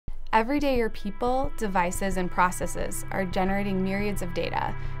Every day your people, devices, and processes are generating myriads of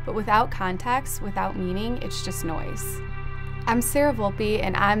data, but without context, without meaning, it's just noise. I'm Sarah Volpe,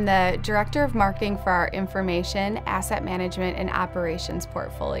 and I'm the Director of Marketing for our Information, Asset Management, and Operations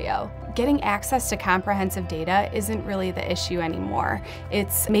portfolio. Getting access to comprehensive data isn't really the issue anymore.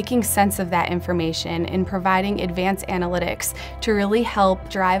 It's making sense of that information and providing advanced analytics to really help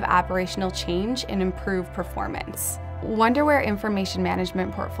drive operational change and improve performance. Wonderware Information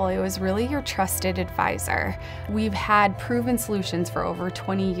Management Portfolio is really your trusted advisor. We've had proven solutions for over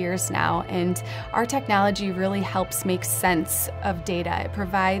 20 years now, and our technology really helps make sense of data. It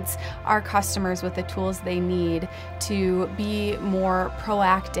provides our customers with the tools they need to be more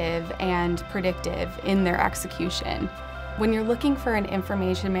proactive and predictive in their execution. When you're looking for an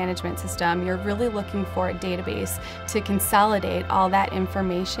information management system, you're really looking for a database to consolidate all that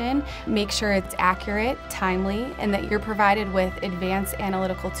information, make sure it's accurate, timely, and that you're provided with advanced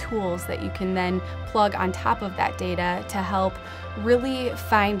analytical tools that you can then plug on top of that data to help really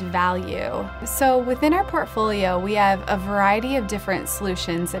find value. So within our portfolio, we have a variety of different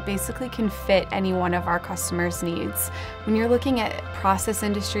solutions that basically can fit any one of our customers' needs. When you're looking at process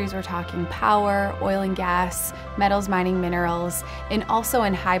industries, we're talking power, oil and gas, metals, mining, minerals, and also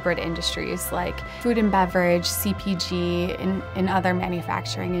in hybrid industries like food and beverage, CPG, and other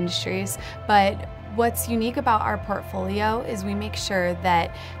manufacturing industries. But what's unique about our portfolio is we make sure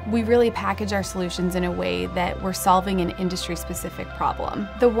that we really package our solutions in a way that we're solving an industry-specific problem.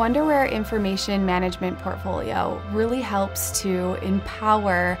 The Wonderware Information Management Portfolio really helps to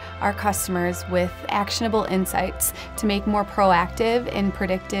empower our customers with actionable insights to make more proactive and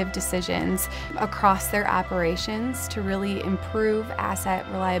predictive decisions across their operations to really improve asset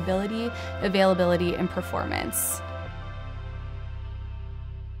reliability, availability, and performance.